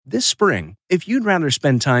This spring, if you'd rather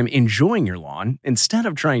spend time enjoying your lawn instead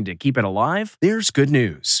of trying to keep it alive, there's good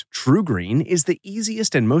news. TruGreen is the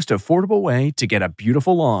easiest and most affordable way to get a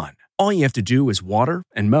beautiful lawn. All you have to do is water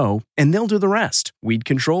and mow, and they'll do the rest. Weed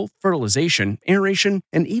control, fertilization, aeration,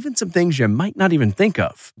 and even some things you might not even think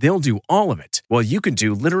of. They'll do all of it, while you can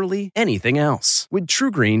do literally anything else. With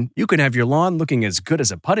TruGreen, you can have your lawn looking as good as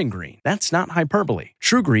a putting green. That's not hyperbole.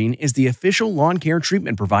 TruGreen is the official lawn care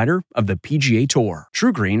treatment provider of the PGA Tour.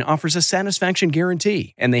 TruGreen offers a satisfaction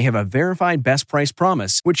guarantee, and they have a verified best price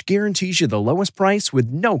promise, which guarantees you the lowest price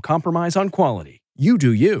with no compromise on quality. You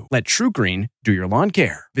do you. Let TruGreen do your lawn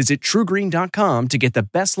care. Visit TruGreen.com to get the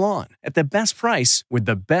best lawn at the best price with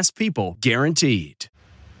the best people guaranteed.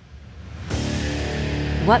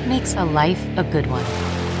 What makes a life a good one?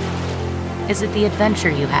 Is it the adventure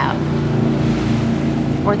you have?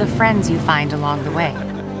 Or the friends you find along the way?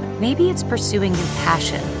 Maybe it's pursuing your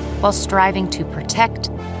passion while striving to protect,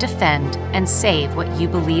 defend, and save what you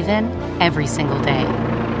believe in every single day.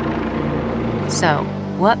 So,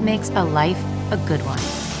 what makes a life a good one?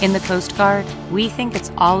 In the Coast Guard, we think it's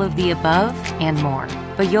all of the above and more,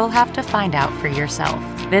 but you'll have to find out for yourself.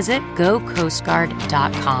 Visit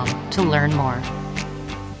gocoastguard.com to learn more.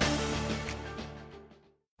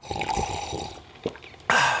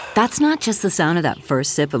 That's not just the sound of that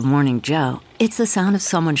first sip of Morning Joe. It's the sound of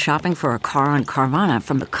someone shopping for a car on Carvana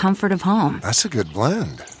from the comfort of home. That's a good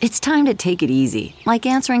blend. It's time to take it easy, like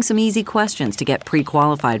answering some easy questions to get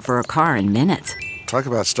pre-qualified for a car in minutes. Talk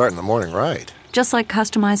about starting the morning right. Just like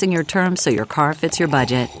customizing your terms so your car fits your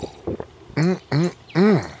budget.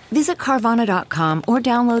 Visit Carvana.com or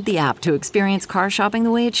download the app to experience car shopping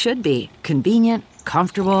the way it should be. Convenient,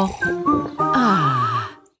 comfortable.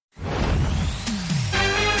 Ah.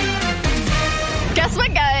 Guess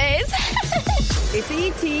what, guys? It's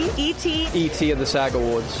E.T. E.T. at the SAG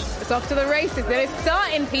Awards. It's off to the races. They're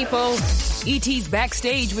starting, people. E.T.'s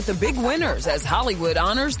backstage with the big winners as Hollywood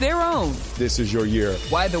honors their own. This is your year.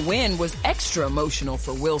 Why the win was extra emotional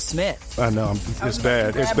for Will Smith. I know, it's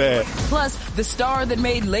bad. It's bad. Plus, the star that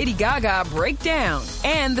made Lady Gaga break down.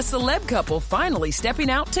 And the celeb couple finally stepping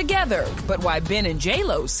out together. But why Ben and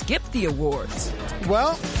J-Lo skipped the awards.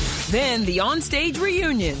 Well, then the onstage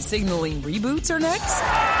reunion signaling reboots are next.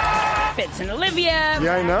 Fitz and Olivia.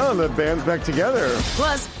 Yeah, I know. The band's back together.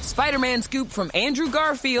 Plus, Spider-Man scoop from Andrew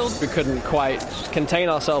Garfield. We couldn't quite contain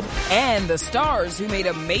ourselves. And the stars who made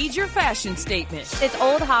a major fashion statement. It's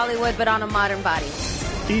old Hollywood, but on a modern body.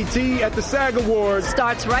 E.T. at the SAG Awards.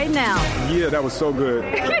 Starts right now. Yeah, that was so good.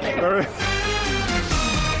 All right.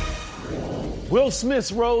 Will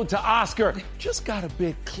Smith's road to Oscar just got a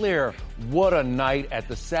bit clearer. What a night at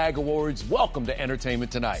the SAG Awards. Welcome to Entertainment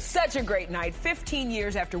Tonight. Such a great night. 15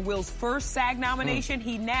 years after Will's first SAG nomination,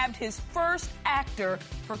 he nabbed his first actor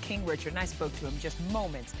for King Richard. And I spoke to him just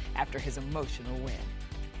moments after his emotional win.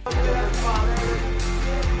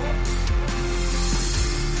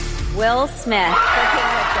 Will Smith for King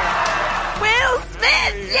Richard. Will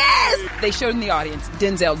Smith, yes! They showed in the audience,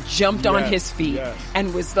 Denzel jumped on his feet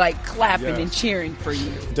and was like clapping and cheering for you.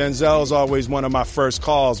 Denzel's always one of my first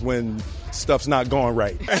calls when stuff's not going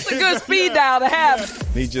right. That's a good speed dial to have.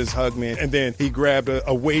 He just hugged me, and then he grabbed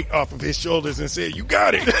a weight off of his shoulders and said, "You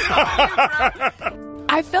got it."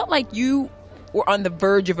 I felt like you were on the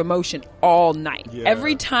verge of emotion all night. Yeah.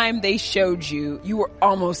 Every time they showed you, you were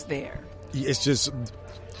almost there. It's just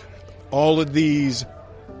all of these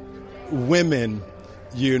women,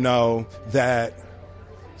 you know, that,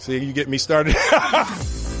 see, you get me started.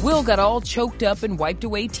 Will got all choked up and wiped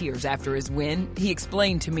away tears after his win. He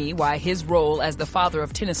explained to me why his role as the father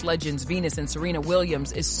of tennis legends Venus and Serena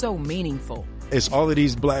Williams is so meaningful. It's all of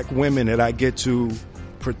these black women that I get to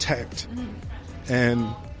protect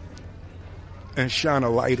and shine a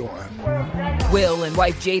light on. Will and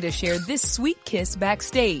wife Jada shared this sweet kiss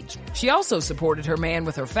backstage. She also supported her man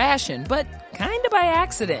with her fashion, but kind of by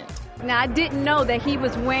accident. Now, I didn't know that he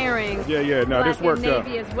was wearing black this worked and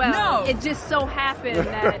navy as well. No. It just so happened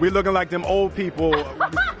that... We're looking like them old people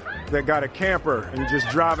that got a camper and just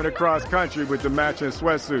driving across country with the matching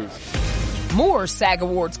sweatsuits. More SAG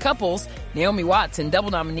Awards couples. Naomi Watts and double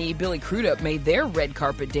nominee Billy Crudup made their red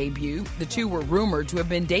carpet debut. The two were rumored to have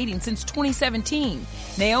been dating since 2017.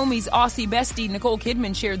 Naomi's Aussie bestie Nicole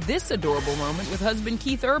Kidman shared this adorable moment with husband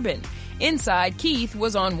Keith Urban. Inside, Keith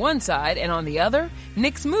was on one side, and on the other,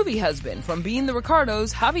 Nick's movie husband from Being the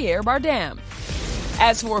Ricardos, Javier Bardem.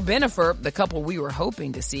 As for Bennifer, the couple we were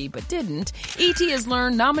hoping to see but didn't, E.T. has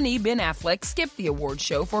learned nominee Ben Affleck skipped the awards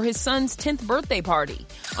show for his son's 10th birthday party.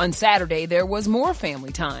 On Saturday, there was more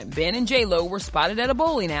family time. Ben and J-Lo were spotted at a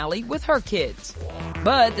bowling alley with her kids.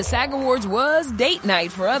 But the SAG Awards was date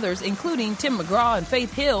night for others, including Tim McGraw and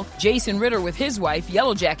Faith Hill, Jason Ritter with his wife,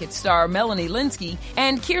 Yellow Jacket star Melanie Lynskey,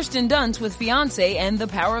 and Kirsten Dunst with fiancé and The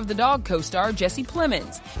Power of the Dog co-star Jesse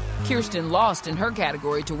Plemons. Kirsten lost in her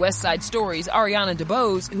category to West Side Story's Ariana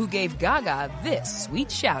DeBose, who gave Gaga this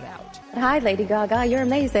sweet shout-out. Hi, Lady Gaga. You're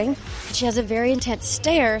amazing. She has a very intense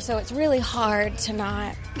stare, so it's really hard to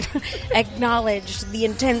not acknowledge the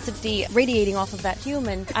intensity radiating off of that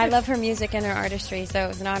human. I love her music and her artistry, so it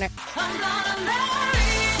was an honor.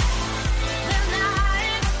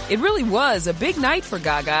 It really was a big night for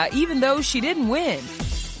Gaga, even though she didn't win.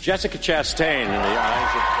 Jessica Chastain in the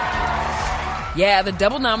eyes of... Yeah, the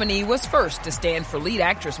double nominee was first to stand for lead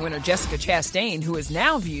actress winner Jessica Chastain, who is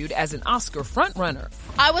now viewed as an Oscar frontrunner.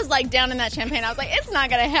 I was like down in that champagne. I was like, it's not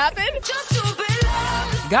gonna happen.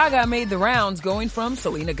 Gaga made the rounds, going from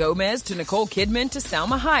Selena Gomez to Nicole Kidman to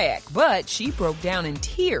Salma Hayek, but she broke down in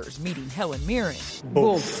tears meeting Helen Mirren.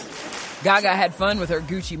 Boom. Gaga had fun with her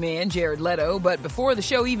Gucci man, Jared Leto, but before the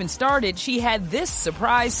show even started, she had this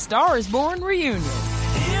surprise Star is Born reunion.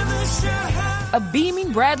 A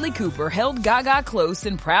beaming Bradley Cooper held Gaga close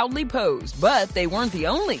and proudly posed, but they weren't the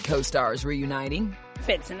only co-stars reuniting.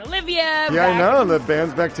 Fitz and Olivia. Yeah, I know. The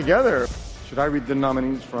band's back together. Should I read the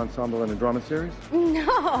nominees for Ensemble in a Drama Series?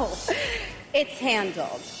 No, it's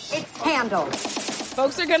handled. It's handled.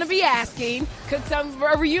 Folks are going to be asking, could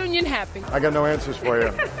a reunion happen? I got no answers for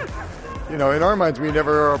you. You know, in our minds, we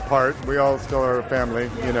never are apart. We all still are a family,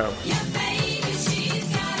 you know.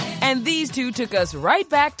 And these two took us right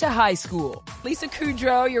back to high school. Lisa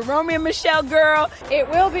Kudrow, your Romeo and Michelle girl. It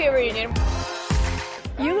will be a reunion.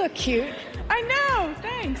 You look cute. I know,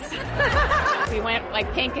 thanks. We went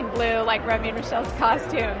like pink and blue, like Romeo and Michelle's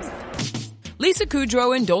costumes. Lisa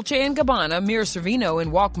Kudrow and Dolce & Gabbana, Mira Sorvino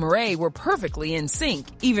and Walk Murray were perfectly in sync,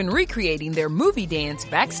 even recreating their movie dance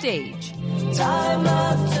backstage. Time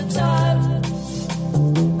after time.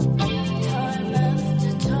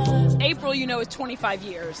 April, you know, is 25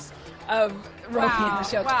 years of Romeo and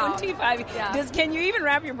Michelle. Wow. 25. Yeah. Can you even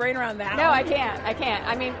wrap your brain around that? No, I can't.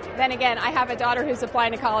 I mean, then again, I have a daughter who's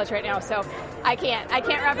applying to college right now, so I can't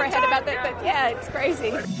wrap her head about that. But yeah, it's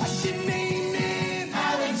crazy. Let's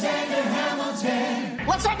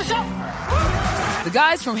start the show. The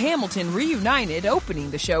guys from Hamilton reunited,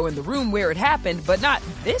 opening the show in the room where it happened, but not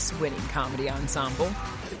this winning comedy ensemble.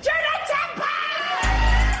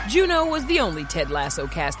 Juno was the only Ted Lasso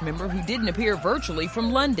cast member who didn't appear virtually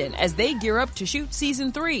from London as they gear up to shoot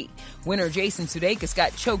season 3. Winner Jason Sudeikis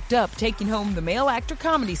got choked up, taking home the Male Actor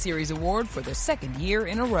Comedy Series Award for the second year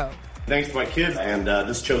in a row. Thanks to my kids and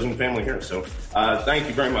this chosen family here. So thank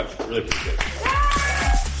you very much. Really appreciate it.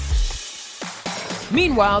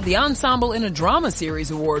 Meanwhile, the Ensemble in a Drama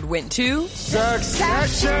Series Award went to...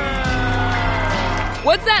 Succession!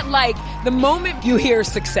 What's that like, the moment you hear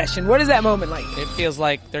Succession? What is that moment like? It feels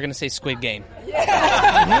like they're going to say Squid Game.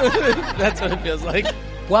 Yeah. That's what it feels like.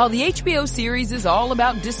 While the HBO series is all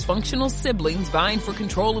about dysfunctional siblings vying for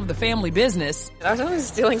control of the family business... I was only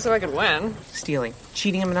stealing so I could win. Stealing?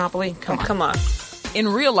 Cheating in Monopoly? Come on. In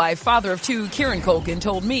real life, father of 2 Kieran Culkin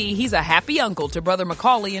told me he's a happy uncle to brother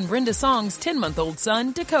Macaulay and Brenda Song's 10-month-old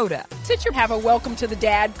son, Dakota. Did you have a welcome to the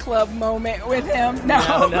dad club moment with him?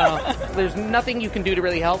 No. There's nothing you can do to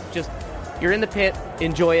really help. Just, you're in the pit,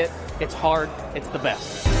 enjoy it. It's hard. It's the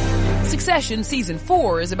best. Succession Season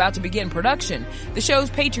 4 is about to begin production. The show's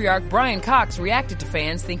patriarch, Brian Cox, reacted to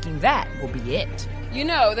fans thinking that will be it. You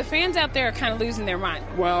know, the fans out there are kind of losing their mind.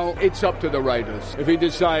 Well, it's up to the writers. If he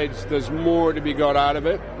decides there's more to be got out of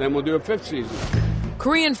it, then we'll do a 5th season.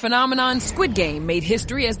 Korean phenomenon Squid Game made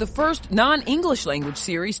history as the first non-English language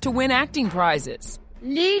series to win acting prizes.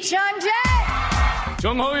 Lee Chang-jae!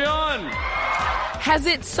 Jung Ho-yeon! Has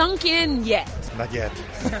it sunk in yet? Not yet.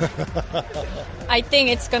 I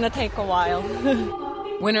think it's going to take a while.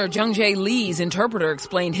 Winner Jung Jae Lee's interpreter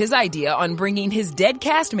explained his idea on bringing his dead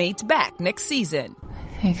castmates back next season. I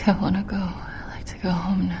think I want to go. I like to go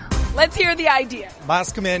home now. Let's hear the idea.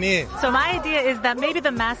 Masked man in. So my idea is that maybe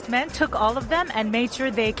the masked men took all of them and made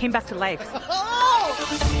sure they came back to life.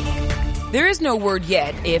 There is no word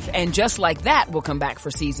yet if And Just Like That will come back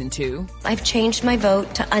for season 2. I've changed my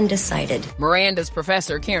vote to undecided. Miranda's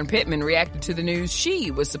professor, Karen Pittman, reacted to the news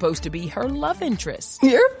she was supposed to be her love interest.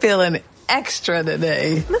 You're feeling extra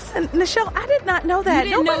today. Listen, Nichelle, I did not know that.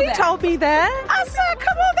 Nobody told me that. I said,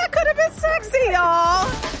 come on, that could have been sexy, y'all.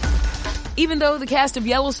 Even though the cast of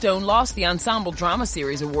Yellowstone lost the Ensemble Drama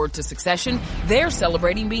Series award to Succession, they're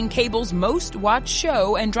celebrating being cable's most watched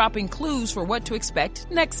show and dropping clues for what to expect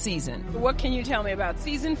next season. What can you tell me about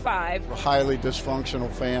season 5? A highly dysfunctional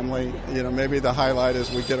family. You know, maybe the highlight is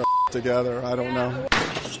we get our together. I don't know.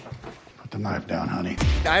 Put the knife down, honey.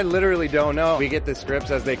 I literally don't know. We get the scripts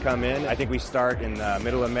as they come in. I think we start in the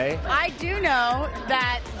middle of May. I do know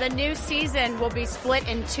that the new season will be split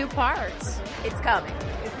in 2 parts. It's coming.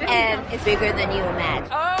 And it's bigger than you imagine.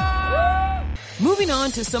 Moving on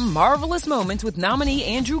to some marvelous moments with nominee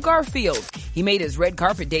Andrew Garfield. He made his red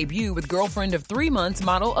carpet debut with girlfriend of 3 months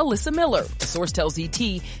model Alyssa Miller. A source tells ET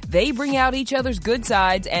they bring out each other's good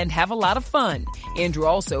sides and have a lot of fun. Andrew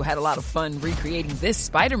also had a lot of fun recreating this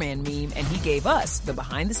Spider-Man meme, and he gave us the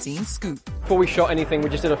behind-the-scenes scoop. Before we shot anything, we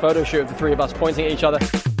just did a photo shoot of the 3 of us pointing at each other.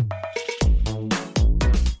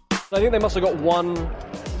 I think they must have got one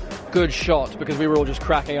good shot because we were all just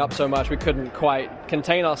cracking up so much we couldn't quite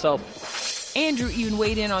contain ourselves. Andrew even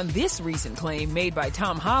weighed in on this recent claim made by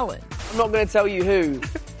Tom Holland. I'm not going to tell you who,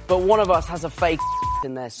 but one of us has a fake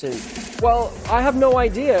in their suit. Well, I have no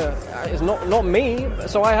idea. It's not me,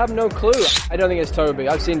 so I have no clue. I don't think it's Toby.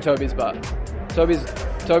 I've seen Toby's butt.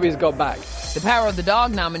 Toby's got back. The Power of the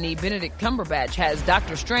Dog nominee Benedict Cumberbatch has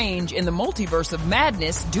Doctor Strange in the Multiverse of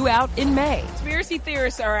Madness due out in May. Conspiracy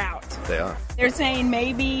theorists are out. They are. They're saying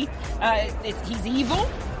maybe he's evil,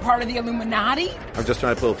 part of the Illuminati. I'm just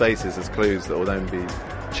trying to pull faces as clues that will then be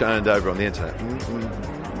churned over on the internet.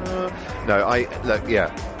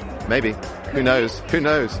 Maybe. Who knows? Who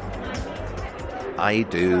knows? I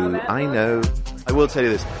know. I will tell you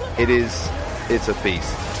this. It's a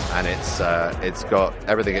feast. And it's got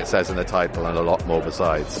everything it says in the title and a lot more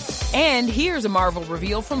besides. And here's a Marvel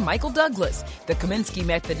reveal from Michael Douglas. The Kominsky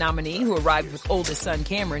Method nominee who arrived with oldest son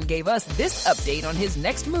Cameron gave us this update on his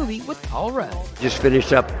next movie with Paul Rudd. Just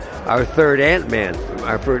finished up our 3rd Ant-Man,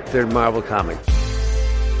 our 3rd Marvel comic.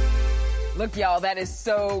 Look, y'all, that is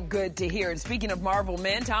so good to hear. And speaking of Marvel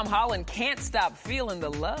men, Tom Holland can't stop feeling the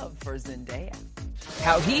love for Zendaya.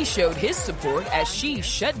 How he showed his support as she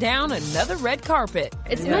shut down another red carpet.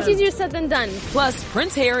 It's much easier said than done. Plus,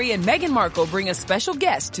 Prince Harry and Meghan Markle bring a special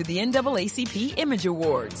guest to the NAACP Image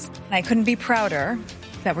Awards. I couldn't be prouder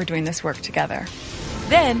that we're doing this work together.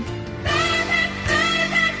 Then,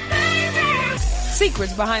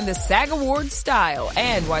 secrets behind the SAG Awards style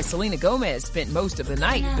and why Selena Gomez spent most of the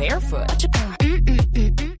night barefoot.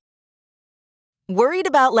 Worried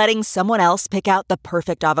about letting someone else pick out the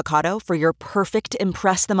perfect avocado for your perfect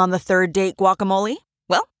impress them on the 3rd date guacamole?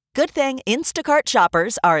 Well, good thing Instacart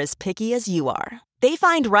shoppers are as picky as you are. They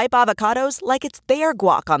find ripe avocados like it's their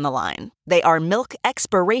guac on the line. They are milk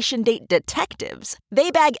expiration date detectives.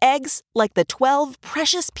 They bag eggs like the 12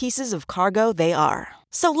 precious pieces of cargo they are.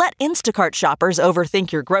 So let Instacart shoppers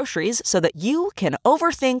overthink your groceries so that you can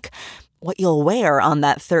overthink what you'll wear on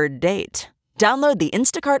that 3rd date. Download the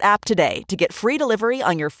Instacart app today to get free delivery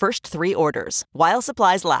on your first 3 orders, while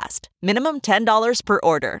supplies last. Minimum $10 per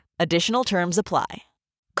order. Additional terms apply.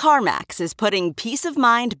 CarMax is putting peace of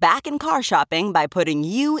mind back in car shopping by putting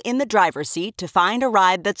you in the driver's seat to find a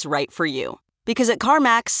ride that's right for you. Because at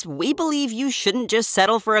CarMax, we believe you shouldn't just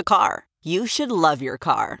settle for a car. You should love your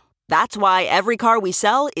car. That's why every car we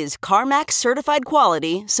sell is CarMax certified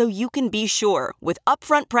quality, so you can be sure with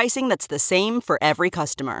upfront pricing that's the same for every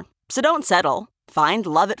customer. So don't settle. Find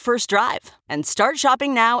love at first drive and start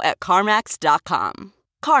shopping now at CarMax.com.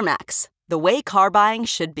 CarMax, the way car buying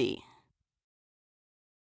should be.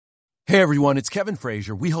 Hey everyone, it's Kevin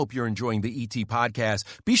Frazier. We hope you're enjoying the ET podcast.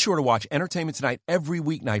 Be sure to watch Entertainment Tonight every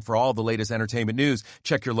weeknight for all the latest entertainment news.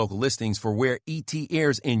 Check your local listings for where ET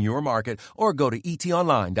airs in your market or go to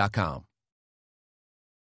etonline.com.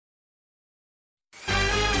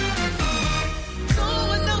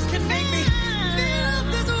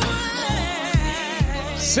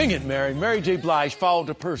 Sing it, Mary. Mary J. Blige followed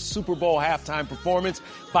up her Super Bowl halftime performance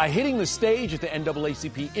by hitting the stage at the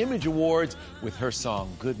NAACP Image Awards with her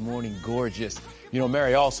song, Good Morning Gorgeous. You know,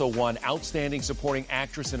 Mary also won Outstanding Supporting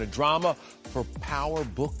Actress in a Drama for Power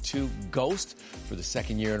Book 2 Ghost. For the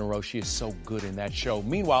 2nd year in a row, she is so good in that show.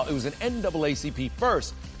 Meanwhile, it was an NAACP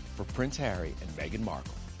first for Prince Harry and Meghan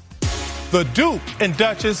Markle. The Duke and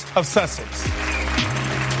Duchess of Sussex.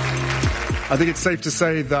 I think it's safe to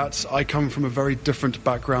say that I come from a very different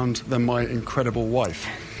background than my incredible wife.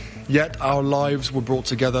 Yet our lives were brought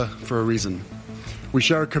together for a reason. We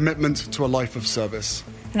share a commitment to a life of service.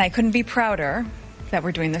 And I couldn't be prouder that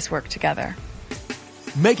we're doing this work together.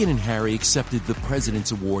 Meghan and Harry accepted the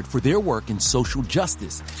President's Award for their work in social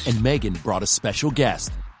justice, and Meghan brought a special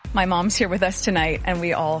guest. My mom's here with us tonight, and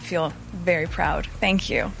we all feel very proud. Thank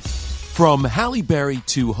you. From Halle Berry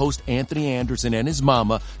to host Anthony Anderson and his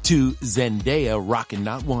mama to Zendaya rocking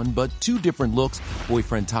not one but two different looks,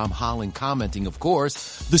 boyfriend Tom Holland commenting, of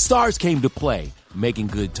course, the stars came to play. Megan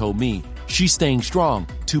Good told me she's staying strong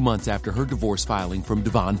 2 months after her divorce filing from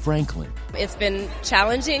Devon Franklin. It's been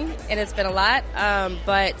challenging and it's been a lot,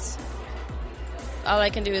 but all I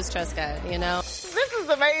can do is trust God, you know? This is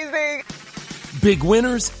amazing. Big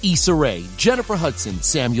winners, Issa Rae, Jennifer Hudson,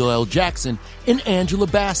 Samuel L. Jackson, and Angela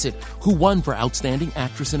Bassett, who won for Outstanding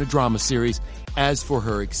Actress in a Drama Series. As for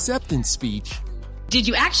her acceptance speech... Did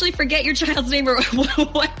you actually forget your child's name, or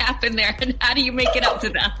what happened there, and how do you make it up to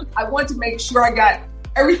them? I wanted to make sure I got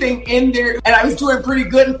everything in there, and I was doing pretty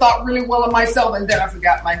good and thought really well of myself, and then I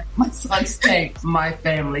forgot my son's name. My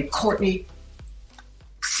family, Courtney,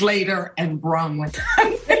 Slater, and Bronwyn.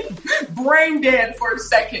 Brain dead for a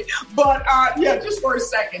second, but just for a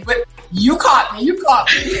second. But you caught me.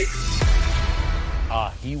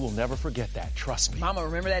 He will never forget that. Trust me. Mama,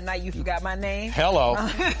 remember that night you forgot my name? Hello. All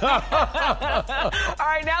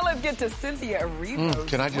right, now let's get to Cynthia Erivo's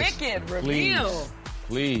Can I just, Wicked reveal.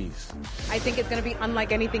 Please. I think it's going to be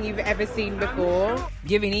unlike anything you've ever seen before.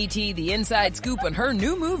 Giving E.T. the inside scoop on her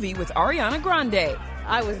new movie with Ariana Grande.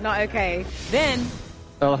 I was not okay. Then...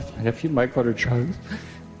 I lost my nephew Michael to drugs,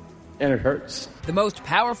 and it hurts. The most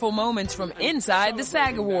powerful moments from inside the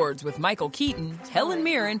SAG Awards with Michael Keaton, Helen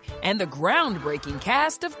Mirren, and the groundbreaking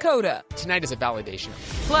cast of Coda. Tonight is a validation.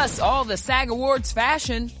 Plus all the SAG Awards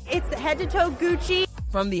fashion. It's head-to-toe Gucci.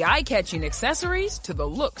 From the eye-catching accessories to the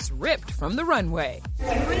looks ripped from the runway.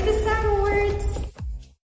 We're the SAG Awards.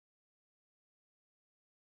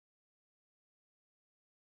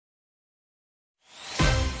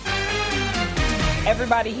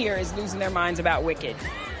 Everybody here is losing their minds about Wicked.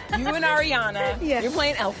 You and Ariana, you're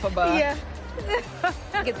playing Elphaba. Yeah. I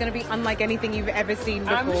think it's going to be unlike anything you've ever seen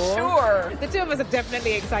before. I'm sure. The two of us are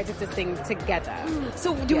definitely excited to sing together.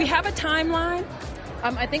 So do we have a timeline?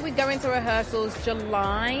 I think we go into rehearsals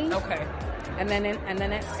July. Okay. And then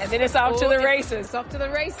it's off to the races. It's off to the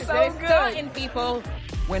races. So it's good. starting, people.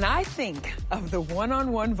 When I think of the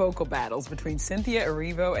one-on-one vocal battles between Cynthia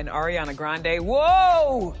Erivo and Ariana Grande,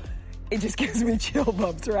 whoa! It just gives me chill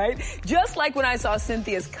bumps, right? Just like when I saw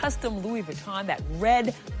Cynthia's custom Louis Vuitton, that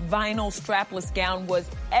red vinyl strapless gown was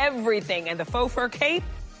everything. And the faux fur cape?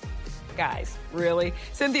 Guys, really?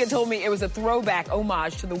 Cynthia told me it was a throwback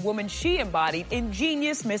homage to the woman she embodied in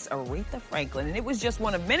Genius, Miss Aretha Franklin. And it was just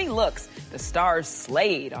one of many looks the stars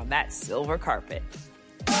slayed on that silver carpet.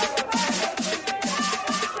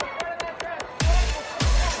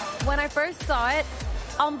 When I first saw it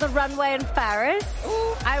on the runway in Paris,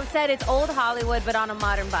 I said it's old Hollywood, but on a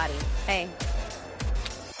modern body. Hey.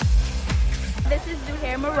 This is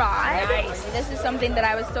Zuhair Murad. Nice. This is something that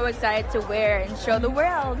I was so excited to wear and show the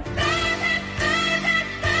world.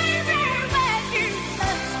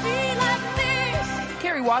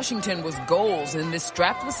 Kerry Washington was goals in this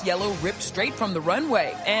strapless yellow ripped straight from the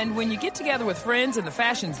runway. And when you get together with friends and the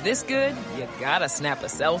fashion's this good, you gotta snap a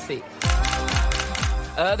selfie.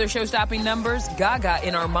 Other show-stopping numbers, Gaga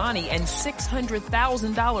in Armani and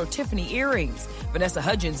 $600,000 Tiffany earrings. Vanessa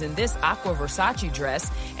Hudgens in this aqua Versace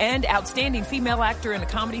dress. And outstanding female actor and a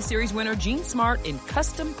comedy series winner Jean Smart in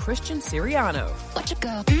custom Christian Siriano. What you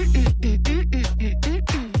go?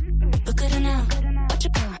 Look at her now. What you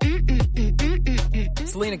go?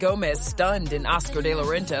 Selena Gomez stunned in Oscar de la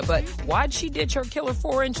Renta, but why'd she ditch her killer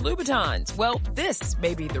 4-inch Louboutins? Well, this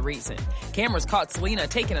may be the reason. Cameras caught Selena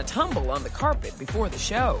taking a tumble on the carpet before the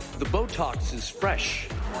show. The Botox is fresh.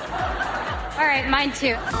 All right, mine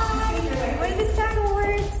too. What are the SAG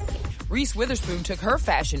Awards? Reese Witherspoon took her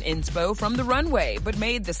fashion inspo from the runway, but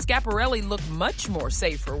made the Schiaparelli look much more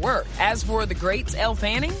safe for work. As for the greats, Elle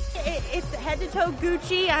Fanning? It's head-to-toe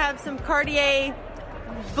Gucci. I have some Cartier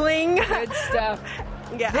bling. Good stuff.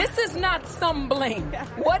 Yeah. This is not some bling.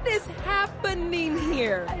 What is happening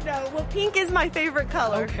here? I know. Well, pink is my favorite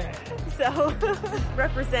color. Okay. So,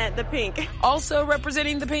 represent the pink. Also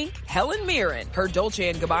representing the pink, Helen Mirren. Her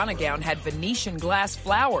Dolce & Gabbana gown had Venetian glass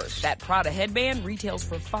flowers. That Prada headband retails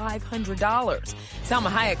for $500. Salma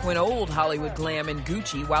Hayek went old Hollywood glam in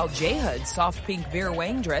Gucci, while J-Hud's soft pink Vera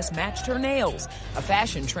Wang dress matched her nails. A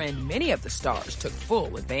fashion trend many of the stars took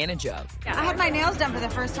full advantage of. I had my nails done for the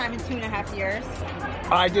first time in 2.5 years.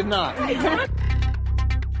 I did not.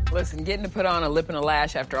 Listen, getting to put on a lip and a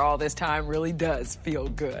lash after all this time really does feel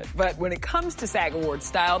good. But when it comes to SAG Awards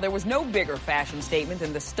style, there was no bigger fashion statement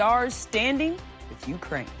than the stars standing with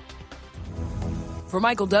Ukraine. For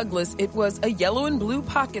Michael Douglas, it was a yellow and blue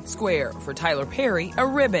pocket square. For Tyler Perry, a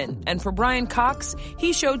ribbon. And for Brian Cox,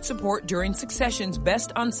 he showed support during Succession's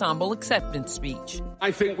Best Ensemble Acceptance speech.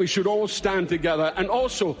 I think we should all stand together, and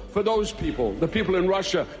also for those people, the people in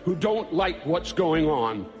Russia who don't like what's going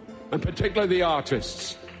on, and particularly the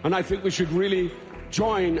artists. And I think we should really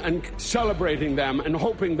join in celebrating them and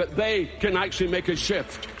hoping that they can actually make a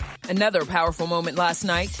shift. Another powerful moment last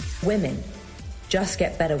night. Women just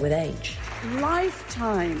get better with age.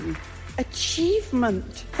 Lifetime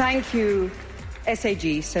achievement. Thank you,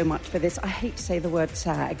 SAG, so much for this. I hate to say the word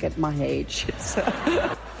SAG at my age.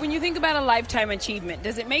 When you think about a lifetime achievement,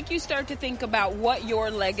 does it make you start to think about what your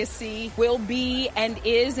legacy will be and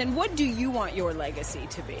is, and what do you want your legacy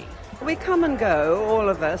to be? We come and go, all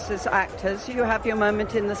of us as actors. You have your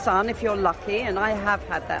moment in the sun if you're lucky, and I have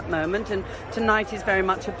had that moment, and tonight is very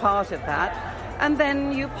much a part of that. And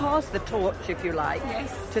then you pass the torch, if you like,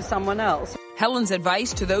 to someone else. Helen's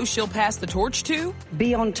advice to those she'll pass the torch to?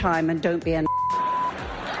 Be on time and don't be an Come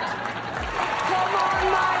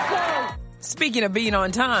on, Michael! Speaking of being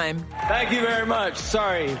on time. Thank you very much.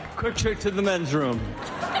 Sorry. Quick trip to the men's room.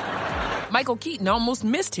 Michael Keaton almost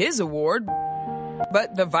missed his award,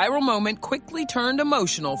 but the viral moment quickly turned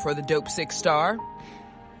emotional for the Dope Sick star.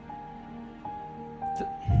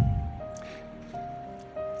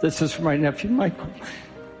 This is for my nephew, Michael.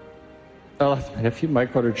 I lost my nephew,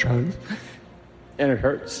 Michael, to drugs, and it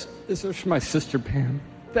hurts. This is for my sister, Pam.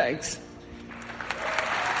 Thanks.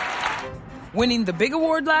 Winning the big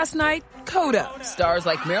award last night, Coda. Stars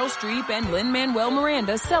like Meryl Streep and Lin-Manuel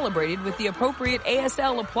Miranda celebrated with the appropriate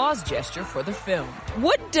ASL applause gesture for the film.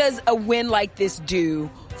 What does a win like this do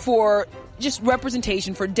for just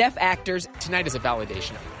representation for deaf actors? Tonight is a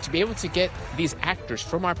validation. To be able to get these actors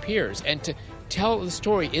from our peers and to tell the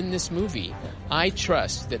story in this movie, I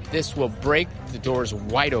trust that this will break the doors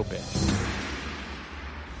wide open.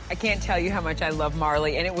 I can't tell you how much I love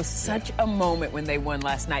Marley, and it was such a moment when they won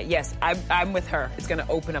last night. Yes, I'm with her. It's going to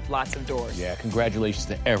open up lots of doors. Yeah, congratulations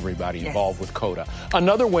to everybody involved with Coda.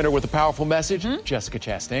 Another winner with a powerful message, Jessica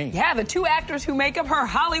Chastain. Yeah, the two actors who make up her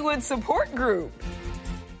Hollywood support group.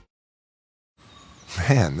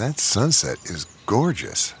 Man, that sunset is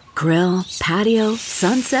gorgeous. Grill, patio,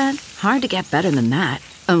 sunset. Hard to get better than that.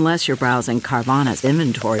 Unless you're browsing Carvana's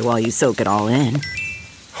inventory while you soak it all in.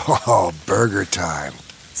 Oh, burger time.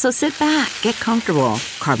 So sit back, get comfortable.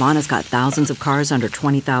 Carvana's got thousands of cars under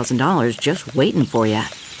 $20,000 just waiting for you.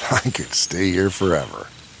 I could stay here forever.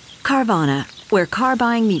 Carvana, where car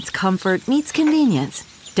buying meets comfort meets convenience.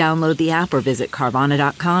 Download the app or visit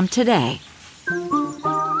Carvana.com today.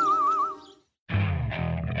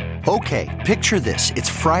 Okay, picture this. It's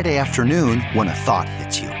Friday afternoon when a thought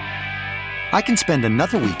hits you. I can spend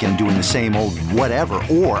another weekend doing the same old whatever,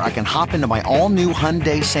 or I can hop into my all-new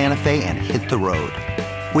Hyundai Santa Fe and hit the road.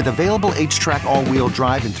 With available H-Track all-wheel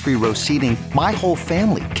drive and 3-row seating, my whole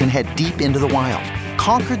family can head deep into the wild.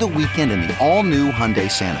 Conquer the weekend in the all-new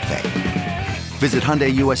Hyundai Santa Fe. Visit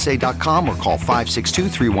HyundaiUSA.com or call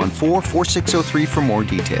 562-314-4603 for more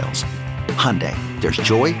details. Hyundai, there's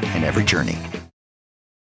joy in every journey.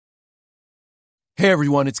 Hey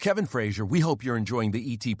everyone, it's Kevin Frazier. We hope you're enjoying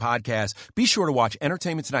the ET podcast. Be sure to watch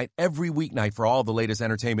Entertainment Tonight every weeknight for all the latest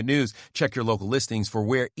entertainment news. Check your local listings for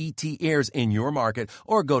where ET airs in your market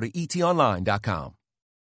or go to etonline.com.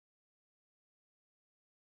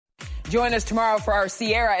 Join us tomorrow for our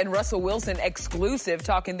Sierra and Russell Wilson exclusive,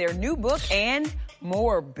 talking their new book and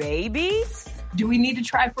more babies. Do we need to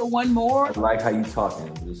try for one more? I like how you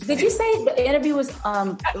talking. Did you say the interview was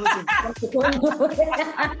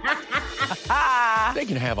They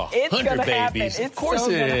can have It's 100 gonna happen. babies. It's Of course so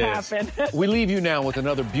it gonna is. happen. We leave you now with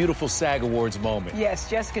another beautiful SAG Awards moment. Yes,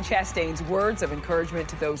 Jessica Chastain's words of encouragement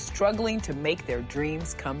to those struggling to make their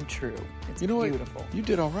dreams come true. It's beautiful. You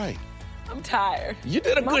did all right. I'm tired. You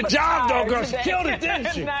did a good job, though, girl. She killed it,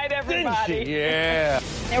 didn't she? Good night, everybody. Didn't she? Yeah.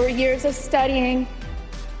 There were years of studying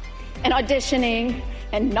and auditioning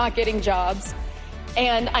and not getting jobs.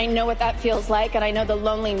 And I know what that feels like, and I know the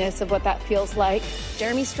loneliness of what that feels like.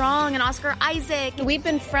 Jeremy Strong and Oscar Isaac, we've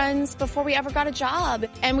been friends before we ever got a job,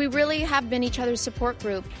 and we really have been each other's support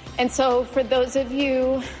group. And so for those of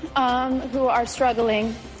you who are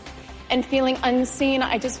struggling and feeling unseen,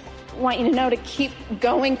 I just want you to know to keep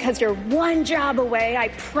going, because you're one job away, I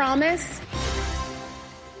promise.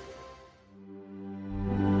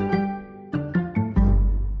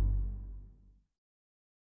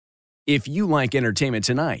 If you like Entertainment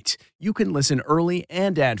Tonight, you can listen early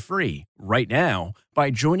and ad-free right now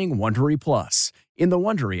by joining Wondery Plus in the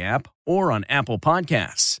Wondery app or on Apple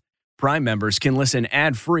Podcasts. Prime members can listen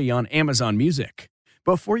ad-free on Amazon Music.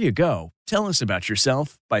 Before you go, tell us about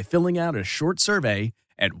yourself by filling out a short survey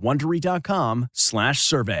at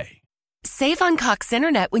Wondery.com/survey. Save on Cox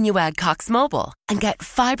Internet when you add Cox Mobile and get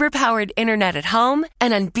fiber-powered internet at home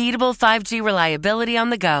and unbeatable 5G reliability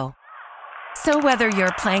on the go. So whether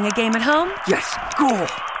you're playing a game at home, yes, cool,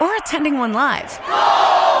 or attending one live,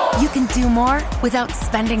 you can do more without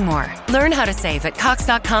spending more. Learn how to save at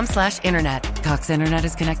Cox.com/internet. Cox Internet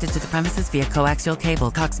is connected to the premises via coaxial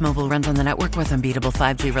cable. Cox Mobile runs on the network with unbeatable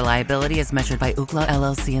 5G reliability as measured by Ookla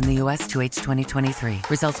LLC in the U.S. to H 2023.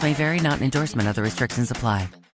 Results may vary, not an endorsement. Other restrictions apply.